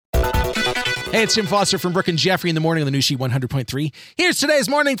Hey, it's Jim Foster from Brooke and Jeffrey in the morning on the New Sheet 100.3. Here's today's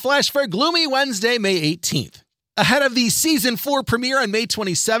morning flash for gloomy Wednesday, May 18th. Ahead of the season 4 premiere on May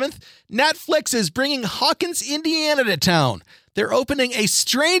 27th, Netflix is bringing Hawkins, Indiana to town. They're opening a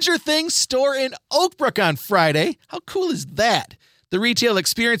Stranger Things store in Oakbrook on Friday. How cool is that? The retail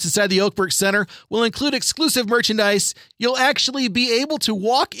experience inside the Oakbrook Center will include exclusive merchandise. You'll actually be able to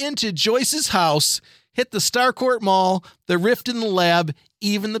walk into Joyce's house, hit the Starcourt Mall, the Rift in the Lab,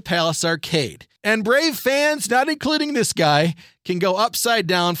 even the Palace Arcade. And brave fans, not including this guy, can go upside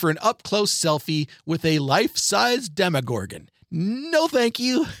down for an up-close selfie with a life-size Demogorgon. No thank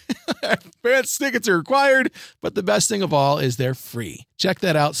you. Advance tickets are required, but the best thing of all is they're free. Check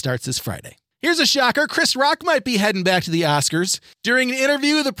that out, starts this Friday. Here's a shocker. Chris Rock might be heading back to the Oscars. During an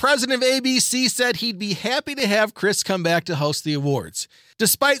interview, the president of ABC said he'd be happy to have Chris come back to host the awards.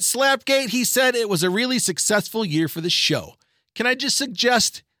 Despite Slapgate, he said it was a really successful year for the show. Can I just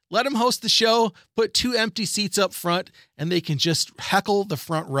suggest, let him host the show, put 2 empty seats up front, and they can just heckle the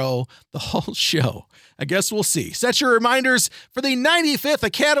front row the whole show. I guess we'll see. Set your reminders for the 95th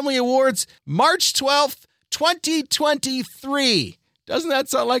Academy Awards, March 12th, 2023. Doesn't that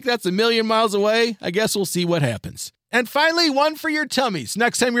sound like that's a million miles away? I guess we'll see what happens. And finally, one for your tummies.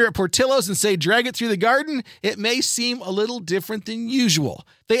 Next time you're at Portillo's and say, drag it through the garden, it may seem a little different than usual.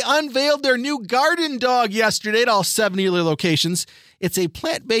 They unveiled their new garden dog yesterday at all 70 of their locations. It's a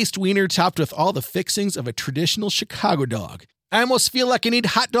plant-based wiener topped with all the fixings of a traditional Chicago dog. I almost feel like I need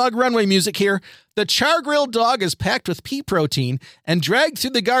hot dog runway music here. The char-grilled dog is packed with pea protein and dragged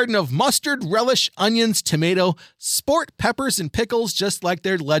through the garden of mustard, relish, onions, tomato, sport, peppers, and pickles, just like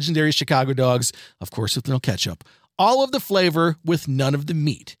their legendary Chicago dogs, of course with no ketchup. All of the flavor with none of the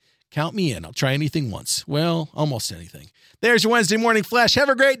meat. Count me in. I'll try anything once. Well, almost anything. There's your Wednesday morning flash. Have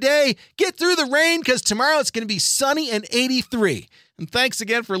a great day. Get through the rain because tomorrow it's going to be sunny and 83. And thanks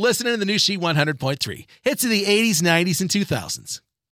again for listening to the New Sheet 100.3. Hits of the 80s, 90s, and 2000s.